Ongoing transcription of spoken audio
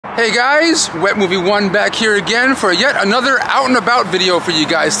Hey guys, Wet Movie 1 back here again for yet another out and about video for you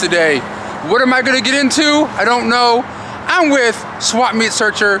guys today. What am I gonna get into? I don't know. I'm with Swapmeet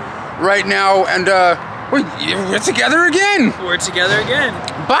Searcher right now, and we're together again. We're together again.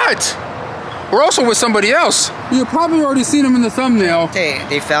 But we're also with somebody else. You've probably already seen him in the thumbnail.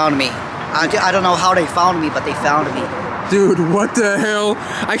 They found me. I don't know how they found me, but they found me. Dude, what the hell?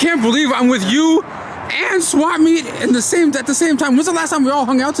 I can't believe I'm with you and Swapmeet at the same time. When's the last time we all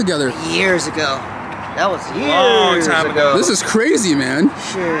hung out together? Years ago. That was years long time ago. This is crazy, man.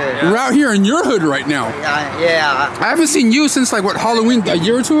 Sure. We're out here in your hood right now. Yeah. I haven't seen you since like what, Halloween a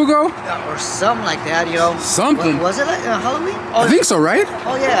year or two ago? Or something like that, you know. Something. Was it like Halloween? I think so, right?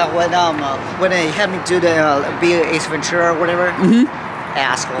 Oh yeah, when they had me do the be Ace Ventura or whatever. Mm-hmm.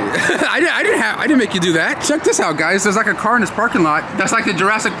 Asshole. I didn't make you do that. Check this out, guys. There's like a car in this parking lot. That's like the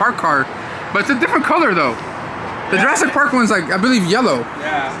Jurassic Park car, but it's a different color though. The Jurassic Park one's like, I believe, yellow.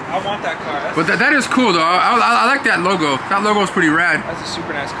 Yeah, I want that car. But that is cool though. I like that logo. That logo is pretty rad. That's a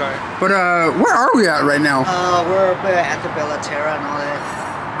super nice car. But where are we at right now? We're at the Bella Terra and all that.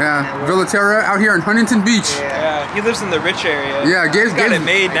 Yeah, Villa Terra out here in Huntington Beach. Yeah, he lives in the rich area. Yeah, Gabe's got it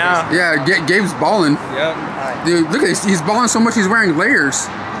made now. Yeah, Gabe's balling. Yep. Dude, look at he's balling so much he's wearing layers.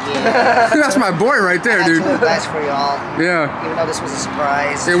 Yeah. That's my boy right there, dude. Nice for y'all. Yeah. Even though this was a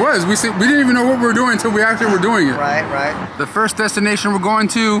surprise. It was. We didn't even know what we were doing until we actually were doing it. Right. The first destination we're going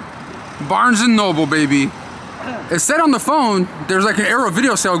to, Barnes & Noble, baby. It said on the phone there's like an Arrow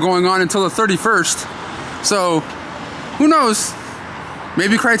video sale going on until the 31st. So, who knows?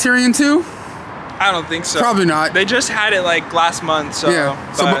 Maybe Criterion too? I don't think so. Probably not. They just had it like last month, so. Yeah.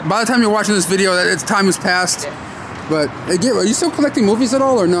 So by the time you're watching this video, its time has passed. Yeah. But hey, Gabe, are you still collecting movies at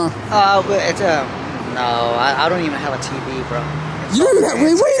all or no? No, I don't even have a TV, bro. You don't even have.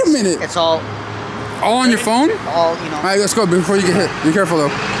 Wait a minute. It's all on your phone. All, you know. All right, let's go before you get hit. Be careful though.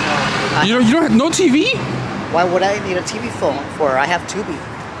 No, you don't have no TV? Why would I need a TV phone for? I have Tubi.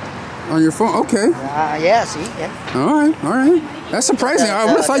 On your phone? Okay. Yeah, see? Yeah. All right. That's surprising. I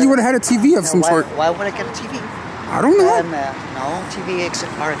would have thought you would have had a TV of some sort. Why would I get a TV? I don't know. No, TV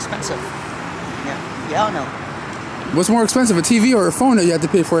are expensive. Yeah, I know. What's more expensive, a TV or a phone that you have to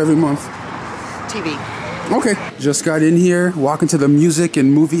pay for every month? TV. Okay. Just got in here, walking to the music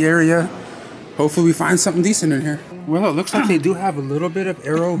and movie area. Hopefully we find something decent in here. Well, it looks like they do have a little bit of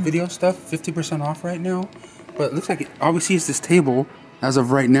Arrow video stuff, 50% off right now. But it looks like all we see is this table as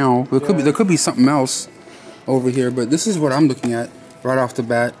of right now. There could be something else over here, but this is what I'm looking at right off the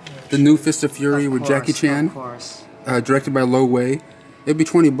bat. The new Fist of Fury with Jackie Chan, of course. Directed by Lo Wei. It'd be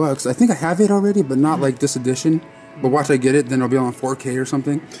 $20. I think I have it already, but not like this edition. But watch I get it, then it'll be on 4K or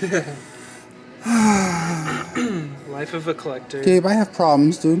something. Life of a collector. Gabe, I have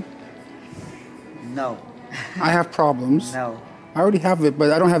problems, dude. No. I have problems. No. I already have it,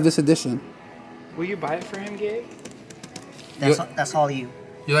 but I don't have this edition. Will you buy it for him, Gabe? That's all you.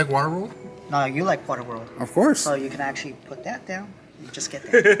 You like Waterworld? No, you like Waterworld. Of course. So you can actually put that down. You just get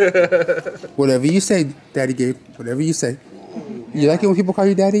that. Whatever you say, Daddy Gabe. Whatever you say. You like it when people call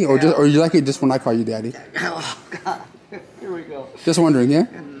you daddy, or you like it just when I call you daddy? Oh God! Here we go. Just wondering, yeah.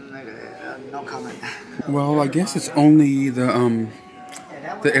 No comment. Well, I guess it's only the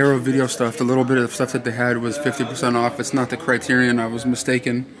Arrow video stuff. The little bit of stuff that they had was 50% off. It's not the Criterion. I was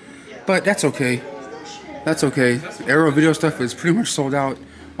mistaken, but that's okay. That's okay. Arrow video stuff is pretty much sold out.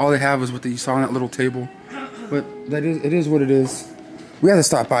 All they have is what you saw on that little table. But it is what it is. We have to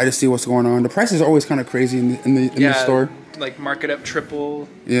stop by to see what's going on. The prices are always kind of crazy in the store. Like mark it up triple.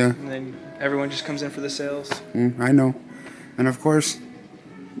 Yeah. And then everyone just comes in for the sales. I know. And of course,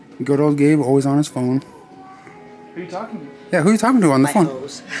 good old Gabe, always on his phone. Who are you talking to? Yeah, who are you talking to on the phone?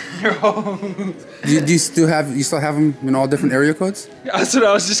 Your hoes. Do you still have them in all different area codes? Yeah, that's what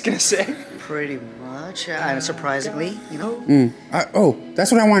I was just gonna say. Pretty much, and surprisingly, you know.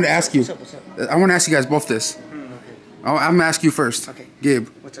 That's what I wanted to ask you. What's up? I want to ask you guys both this. Okay. I'm gonna ask you first. Okay. Gabe,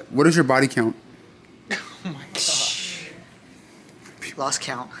 what's up? What is your body count? Oh my god. Lost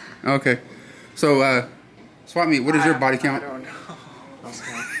count. Okay. So, Swapmeet, what is your body count? I don't know. Lost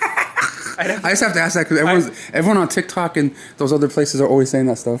count. I just have to ask that because everyone on TikTok and those other places are always saying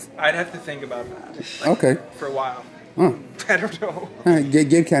that stuff. I'd have to think about that. Okay. For a while. Oh. I don't know.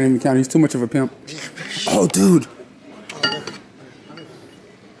 Gabe can't even count. He's too much of a pimp. Oh, dude.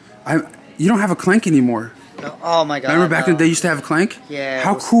 You don't have a clank anymore. No, oh my god. Remember back in the day you used to have a clank? Yeah.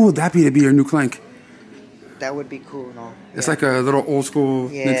 How cool would that be to be your new clank? That would be cool, no? It's like a little old school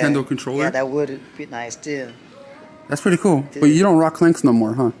Nintendo controller. Yeah, that would be nice too. That's pretty cool. But you don't rock clanks no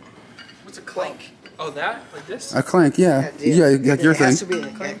more, huh? What's a clank? Oh, that? Like this? A clank, yeah. Yeah, like your thing.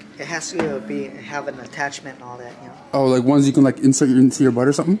 It has to have an attachment and all that, you know. Oh, like ones you can like insert into your butt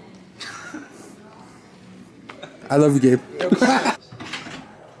or something? I love you, Gabe.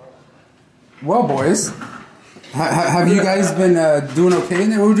 Well, boys, have you guys been doing okay in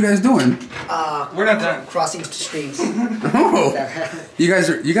there? What were you guys doing? We're not done. Crossing streams. Oh, you guys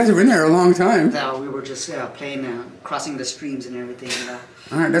are in there a long time. No, we were just playing, crossing the streams and everything.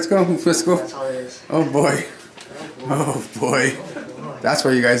 All right, let's go. Let's go. That's all it is. Oh boy. Oh boy. That's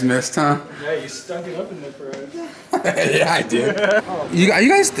what you guys missed, huh? Yeah, you stunk it up in there for us. Yeah, I did. What are you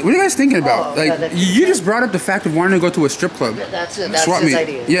guys thinking about? You just brought up the fact of wanting to go to a strip club. That's it. That's Swapmeet. his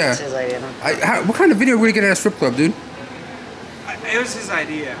idea. Yeah. That's his idea. What kind of video would you get at a strip club, dude? It was his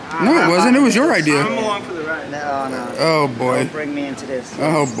idea. No, it wasn't. It was your idea. I'm along for the ride. No. Oh boy. Don't bring me into this.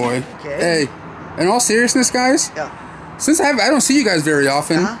 Oh boy. Okay. Hey, in all seriousness, guys. Yeah. Since I don't see you guys very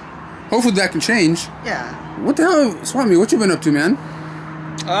often, hopefully that can change. Yeah. What the hell, Swapmeet? What you been up to, man?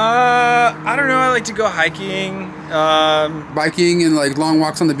 I don't know. I like to go hiking. Biking and like long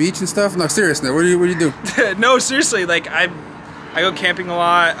walks on the beach and stuff. No, seriously, what do you do? No, seriously. Like I go camping a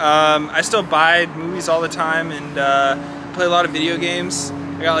lot. I still buy movies all the time and play a lot of video games.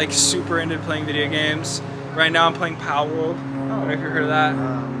 I got like super into playing video games. Right now I'm playing Power World. I don't know if you heard of that.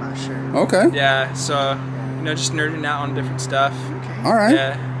 I'm not sure. Okay. Yeah. So just nerding out on different stuff. Okay. All right.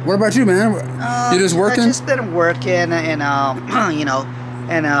 Yeah. What about you, man? You just working? I just been working and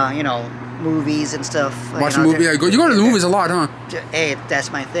movies and stuff. Watching movies. Yeah, you go to the movies a lot, huh? Hey,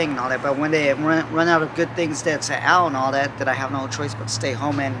 that's my thing and all that. But when they run out of good things that's out and all that, I have no choice but to stay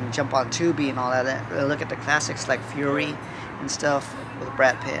home and jump on Tubi and all that. Look at the classics like Fury and stuff with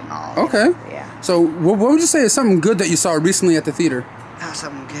Brad Pitt and all. Okay. Yeah. So, what would you say is something good that you saw recently at the theater?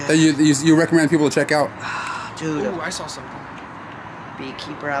 Something good. That you recommend people to check out? Dude. Ooh, I saw something.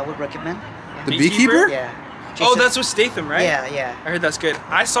 Beekeeper, I would recommend. The Beekeeper? Yeah. Oh, that's with Statham, right? Yeah. I heard that's good.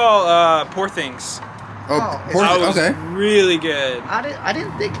 I saw Poor Things. That was okay. really good. I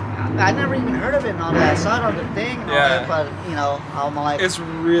didn't think I never even heard of it and all that. I saw it on the thing and all that, but I'm like It's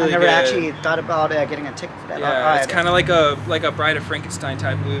really I never good. actually thought about getting a ticket for that. Yeah, it's kind of like a Bride of Frankenstein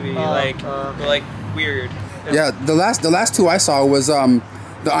type movie, but like weird. Yeah, the last two I saw was the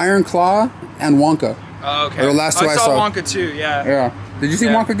Iron Claw and Wonka. Oh, okay. Or the last two I saw Wonka too. Yeah. Yeah. Did you see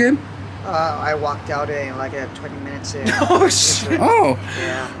Wonka again? I walked out in like 20 minutes. Oh shit. Oh.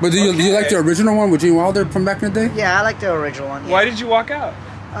 Yeah. But do you like the original one with Gene Wilder from back in the day? Yeah, I like the original one. Yeah. Why did you walk out?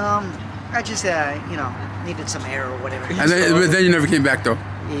 I just needed some air or whatever. And then you never came back though.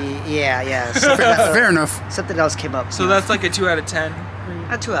 Yeah. Fair enough. Something else came up. So that's like a 2 out of 10.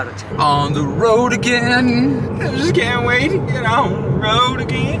 A 2 out of 10. On the road again. I just can't wait to get on the road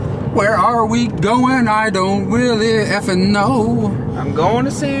again. Where are we going? I don't really effing know. I'm going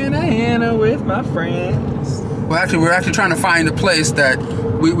to Santa Ana with my friends. Well, actually, we're trying to find a place that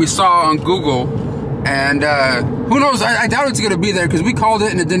we saw on Google, and who knows? I doubt it's gonna be there because we called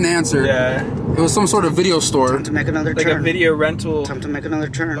it and it didn't answer. Yeah. It was some sort of video store. Time to make another Like turn. a video rental. Time to make another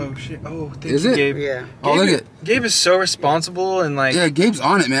turn. Oh shit. Oh, thank Is you, it? Gabe. Yeah. Oh, look at. Gabe is so responsible and like. Yeah, Gabe's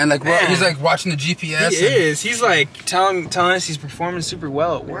on it, man. Like, Man. he's like watching the GPS. He is. He's like telling us he's performing super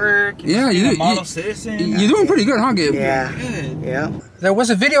well at work. Yeah, he's a model citizen. You're doing pretty good, huh, Gabe? Yeah. Good. Yeah. There was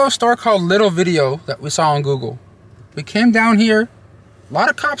a video store called Little Video that we saw on Google. We came down here. A lot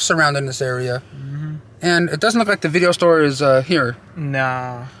of cops surrounding this area. And it doesn't look like the video store is here.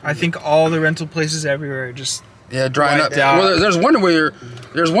 Nah, I think all the rental places everywhere are just drying up. wiped out. Well, there's one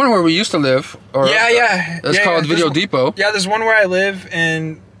where we used to live. Or, yeah. It's called Video Depot. Yeah, there's one where I live,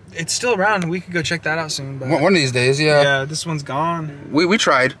 and it's still around. We could go check that out soon. But One of these days, yeah. yeah, this one's gone. We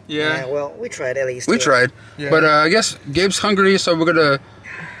tried. Yeah. Well, we tried at least. We tried. Yeah. But I guess Gabe's hungry, so we're gonna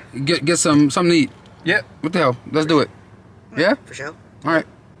get something to eat. Yep. What the hell? Let's do it. Yeah? For sure. All right.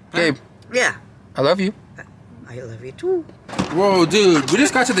 Gabe, Yeah. I love you. I love you too. Whoa, dude. We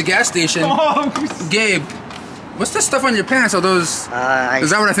just got to the gas station. Gabe, what's this stuff on your pants? Are those... is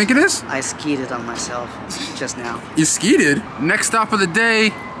that what I think it is? I skied it on myself just now. You skeeted? Next stop of the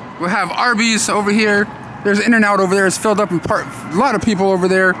day, we'll have Arby's over here. There's In-N-Out over there. It's filled up in a lot of people over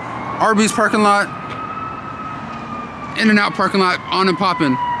there. Arby's parking lot. In-N-Out parking lot on and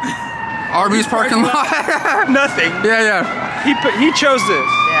popping. Arby's parking lot. Nothing. Yeah. He chose this.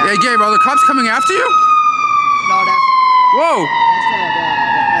 Yeah. Hey, Gabe, are the cops coming after you? No, that's Whoa.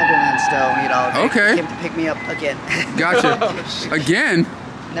 the ambulance though, They Okay. came to pick me up again. Gotcha. Again?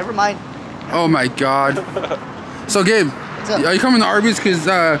 Never mind. Oh my God. So, Gabe, What's up? are you coming to Arby's because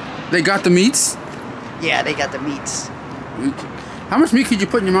they got the meats? Yeah, they got the meats. How much meat could you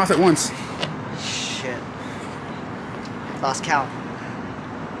put in your mouth at once? Shit. Lost count.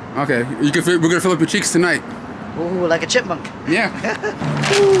 Okay, we're gonna fill up your cheeks tonight. Ooh, like a chipmunk. Yeah.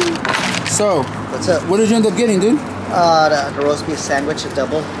 So, What's up? what did you end up getting, dude? The roast beef sandwich, a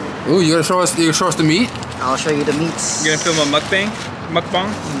double. Ooh, you gotta show us the meat. I'll show you the meats. You gonna film a mukbang?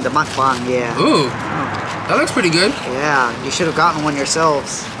 Mukbang? The mukbang, yeah. Ooh, that looks pretty good. Yeah, you should have gotten one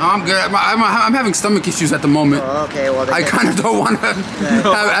yourselves. I'm good. I'm having stomach issues at the moment. Oh, okay, well then I kind of don't want to.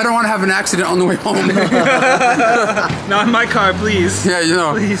 I don't want to have an accident on the way home. Not in my car, please. Yeah, you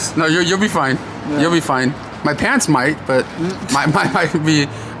know. Please. No, you'll be fine. Yeah. You'll be fine. My pants might, but might be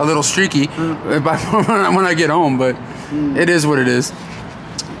a little streaky when I get home. But it is what it is.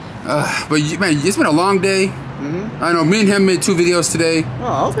 But man, it's been a long day. I know me and him made 2 videos today.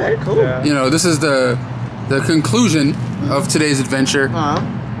 Oh, okay, cool. Yeah. You know, this is the conclusion of today's adventure.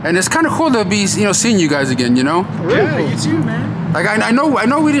 And it's kind of cool to be, you know, seeing you guys again, you know? Yeah, you too, man. Like, I know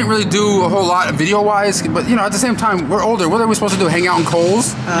we didn't really do a whole lot video-wise, but, you know, at the same time, we're older. What are we supposed to do, hang out in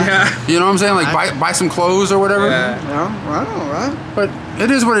Kohl's? Yeah. You know what I'm saying? Like, buy some clothes or whatever? Yeah. Yeah, right. But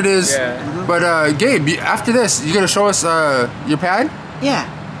it is what it is. Yeah. But, Gabe, after this, you gonna show us your pad? Yeah,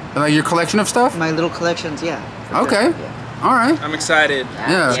 Like, your collection of stuff? my little collections, yeah. Okay. Yeah. All right. I'm excited.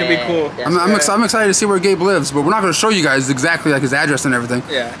 Yeah. It's gonna be cool. I'm excited to see where Gabe lives, but we're not going to show you guys exactly like his address and everything.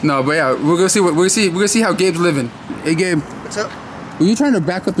 Yeah. No, but yeah, we're gonna see how Gabe's living. Hey, Gabe. What's up? Were you trying to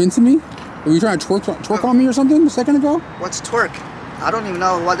back up into me? Were you trying to twerk on me or something a second ago? What's twerk? I don't even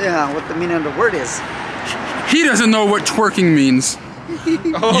know what the meaning of the word is. He doesn't know what twerking means.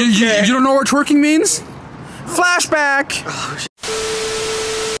 Okay. You don't know what twerking means? Flashback.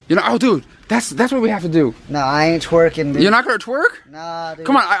 You know, oh, dude, that's what we have to do. No, I ain't twerking, dude. You're not gonna twerk? Nah, dude.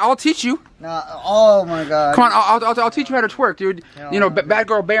 Come on, I'll teach you. Nah, oh my god. Come on, I'll teach you how to twerk, dude. Hell You know, no. Bad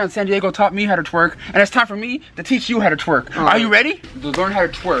Girl Bear in San Diego taught me how to twerk, and it's time for me to teach you how to twerk. Are you ready? To learn how to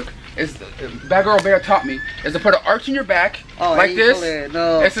twerk. Bad Girl Bear taught me is to put an arch in your back, like this.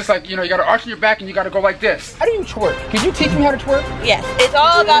 No. It's just like, you know, you got an arch in your back and you got to go like this. How do you twerk? Can you teach me how to twerk? Yes, it's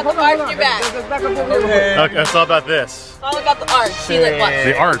all about the arch in your back. Let's back up over here. Okay, it's all about this. It's all about the arch. See, like, what?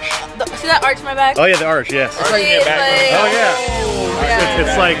 The arch. See that arch in my back? Oh yeah, the arch, yes. See, it's like, Oh yeah.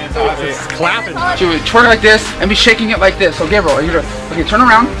 It's like, it's clapping. So you twerk like this and be shaking it like this. So Gabriel, are you gonna, okay, turn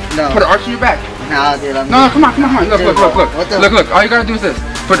around, No. put an arch in your back. Nah, dude, I'm No, come on. Look. What the- Look. All you gotta do is this.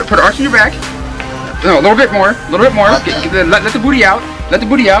 Put an arch in your back. No, a little bit more. Let the booty out. Let the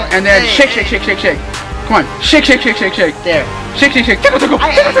booty out, and then shake. Come on, shake. there. Shake. Tickle.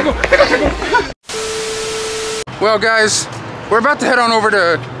 Well, guys, we're about to head on over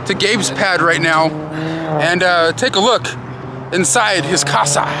to Gabe's pad right now, and take a look inside his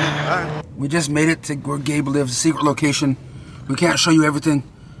casa. We just made it to where Gabe lives, a secret location. We can't show you everything,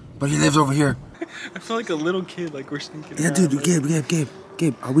 but he lives over here. I feel like a little kid, like we're sneaking Yeah, around. dude,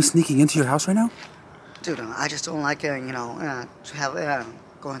 Gabe, are we sneaking into your house right now? Dude, I just don't like, to have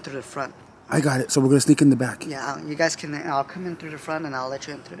going through the front. I got it. So we're gonna sneak in the back. Yeah, you guys can. I'll come in through the front and I'll let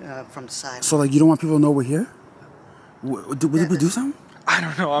you in through, from the side. So like, you don't want people to know we're here? Did we do something? I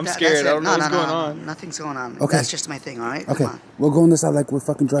don't know. I'm That's scared. it. I don't know No, what's no, going no, on. Nothing's going on. Okay. That's just my thing. All right. Okay, Come on. we'll go on this side like we're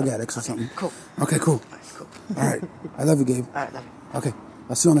fucking drug addicts or something. Cool. Okay, cool. All right, cool. All right, I love you, Gabe. All right, love you. Okay,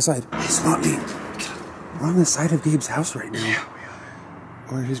 I'll see you on the side. Hey, Swapmeet. We're on the side of Gabe's house right now.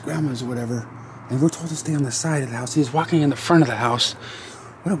 Or his grandma's or whatever. And we're told to stay on the side of the house. He's walking in the front of the house.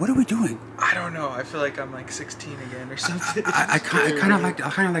 What are we doing? I don't know. I feel like I'm like 16 again or something. I kind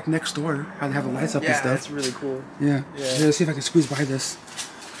of like next door. How they have the lights up and Yeah, stuff. that's really cool. Yeah. Yeah. Let's see if I can squeeze by this.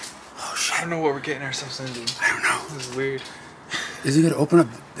 Oh I shit. don't know what we're getting ourselves into. I don't know. This is weird. Is he gonna open up?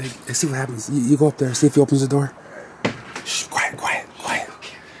 Let's see what happens. You go up there, see if he opens the door. Shh, quiet.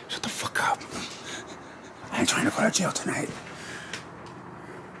 Shut the fuck up. I ain't trying to go to jail tonight.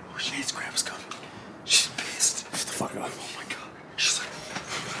 Oh shit, his grandma's coming. She's pissed. Shut the fuck up. Oh my god. She's like,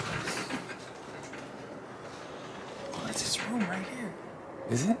 Oh, that's his room right here.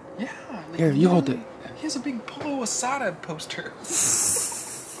 is it? Yeah. Like, Here, you hold it. He has a big Polo Asada poster.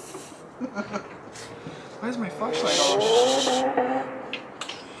 Why is my flashlight on?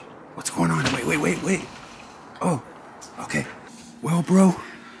 What's going on? Wait. Oh, okay. Well, bro,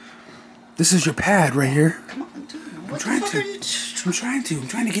 this is your pad right here. Come on, dude. I'm trying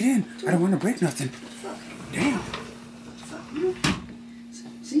to get in. I don't want to break nothing. Damn.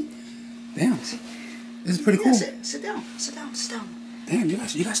 See? Damn. This is pretty cool. Yeah, sit down. Damn, you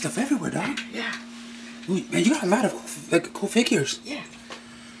got stuff everywhere, dog. Yeah. Ooh, man, you got a lot of cool figures. Yeah.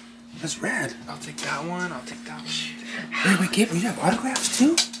 That's rad. I'll take that one. I'll take that one. Wait, Gabriel, you have autographs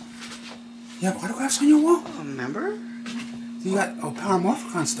too? You have autographs on your wall? Remember? You got Power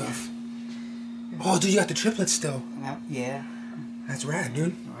Morphicon stuff. Oh, dude, you got the triplets still. Yeah. That's rad,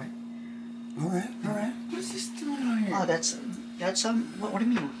 dude. All right. What's this doing on here? Oh, that's what do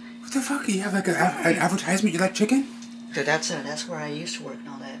you mean? What the fuck? You have like an advertisement? You like chicken? Dude, that's where I used to work and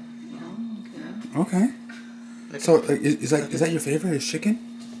all that. You know? Yeah. Okay. Like- So, is that your favorite? Is chicken?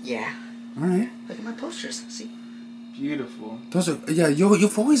 Yeah. All right. Look at my posters. See? Beautiful. Those are yeah.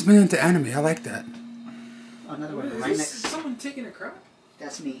 You've always been into anime. I like that. Another one. Is Right this next. someone taking a crap?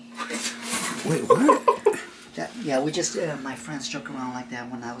 That's me. Wait, what? Yeah, we just my friends joke around like that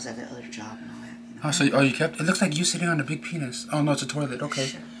when I was at the other job and all that. You know? Oh, so you kept? It looks like you sitting on a big penis. Oh no, it's a toilet. Okay.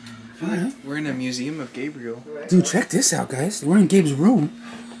 Shit. All right. We're in a museum of Gabriel. Dude, check this out, guys. We're in Gabe's room.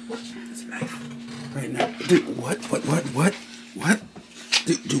 It's a knife. Right now. Dude, what? Dude, what?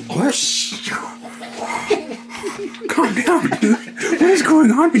 Calm down, dude. What is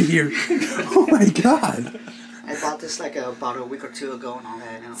going on in here? Oh my god. I bought this like about a week or two ago and all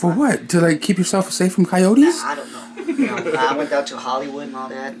that. You know? For what? To like keep yourself safe from coyotes? I don't know. You know, I went down to Hollywood and all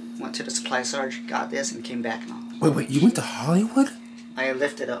that. Went to the supply surge, got this, and came back and all. Wait, you went to Hollywood? I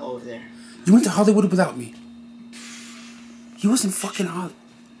lifted it over there. You went to Hollywood without me? You was in fucking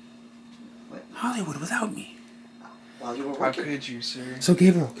Hollywood without me. While you were How working. could you, sir? So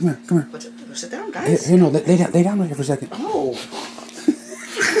Gabriel, come here. Sit down, guys. Hey, no, lay down right here for a second. Oh.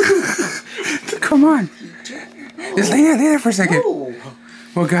 Come on. Just lay there for a second. Oh.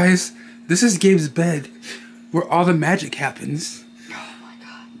 Well, guys, this is Gabe's bed, where all the magic happens. Oh my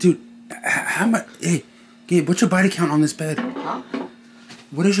god. Dude, how much? Hey, Gabe, what's your body count on this bed? Huh?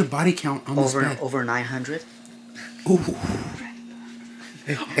 What is your body count on this bed? Over 900. Ooh.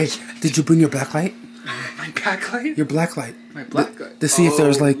 Hey, did you bring your black light? My backlight? Your black light. My blacklight. To see if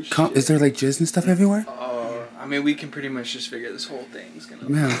there's like, shit. is there like jizz and stuff everywhere? I mean, we can pretty much just figure this whole thing's gonna.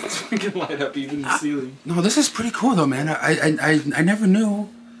 Yeah. We can light up even the ceiling. No, this is pretty cool though, man. I never knew,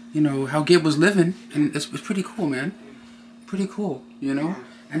 you know, how Gabe was living, and it's pretty cool, man. Pretty cool, you know.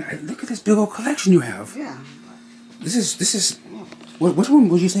 And look at this big old collection you have. Yeah. This is. Which one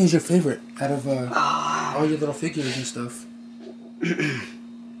would you say is your favorite out of all your little figures and stuff?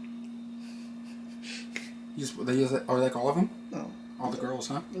 Are like all of them? Oh. All the girls,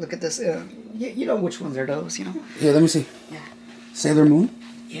 huh? Look at this. You know which ones are those, you know? Yeah, let me see. Yeah. Sailor Moon?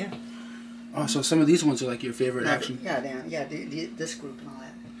 Yeah. Oh, so some of these ones are like your favorite action. Yeah, this group and all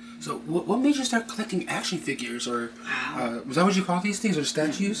that. So what made you start collecting action figures, or was that what you call these things, or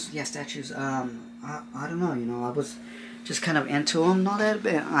statues? Yeah, statues. I don't know. You know, I was just kind of into them and all that.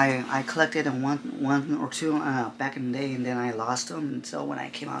 But I collected them one or two back in the day, and then I lost them. And so when I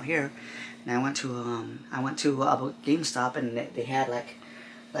came out here, and I went to a GameStop, and they had like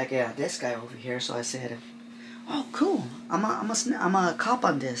this guy over here. So I said, "Oh, cool! I'm a cop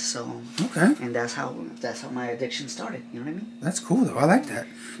on this." So Okay. and that's how my addiction started. You know what I mean? That's cool though. I like that.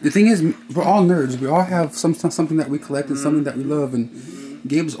 The thing is, we're all nerds. We all have something that we collect and something that we love. And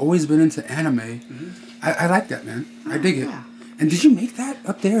Gabe's always been into anime. I like that, man. I dig it. Yeah. And did you make that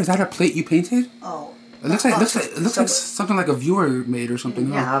up there? Is that a plate you painted? Oh. It looks like something like a viewer made or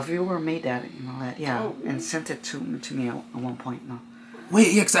something. Yeah, Huh? a viewer made that and all that. Yeah, and sent it to me at one point. No.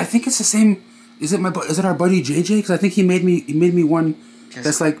 Wait, yeah, 'cause I think it's the same. Is it our buddy JJ? Because I think he made me one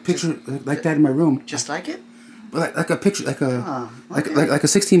that's like picture like that in my room. Just like it? Like a picture, like a okay. like a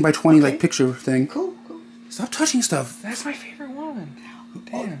 16 by 20 like picture thing. Cool. Stop touching stuff. That's my favorite one.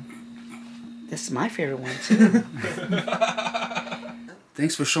 Damn. This is my favorite one too.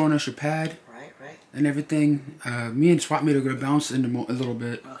 Thanks for showing us your pad. Right. And everything. Me and Swapmeet are gonna bounce in a little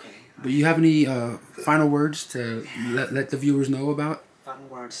bit. Okay. But you have any final words to let the viewers know about? Final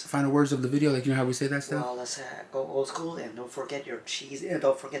words. Final words of the video, like you know how we say that stuff. Well, let's go old school and don't forget your cheese.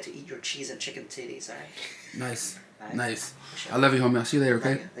 Don't forget to eat your cheese and chicken titties. All right. Nice. I love you, homie. I'll see you later.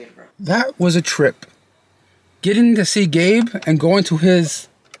 Okay. Later, bro. That was a trip. Getting to see Gabe and going to his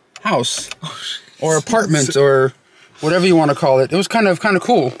house or apartment or whatever you want to call it. It was kind of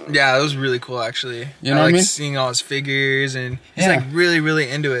cool. Yeah, it was really cool actually. You know I what I like mean? seeing all his figures, and he's Yeah. like really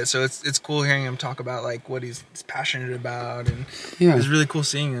into it. So it's cool hearing him talk about like what he's passionate about, and Yeah. it was really cool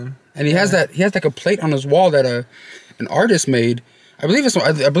seeing him. And he has like a plate on his wall that an artist made. I believe it's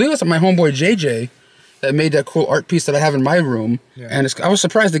my homeboy JJ that made that cool art piece that I have in my room. Yeah. And I was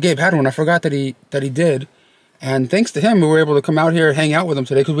surprised that Gabe had one. I forgot that he did. And thanks to him, we were able to come out here and hang out with him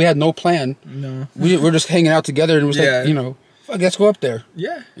today because we had no plan. No. We were just hanging out together and it was Yeah. like, you know, fuck, let's go up there.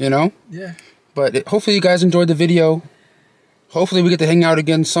 Yeah. You know? Yeah. But hopefully you guys enjoyed the video. Hopefully we get to hang out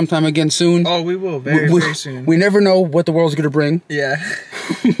again sometime again soon. Oh, we will very soon. We never know what the world's going to bring. Yeah.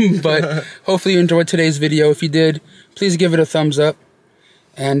 But hopefully you enjoyed today's video. If you did, please give it a thumbs up.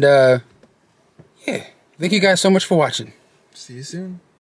 And yeah, thank you guys so much for watching. See you soon.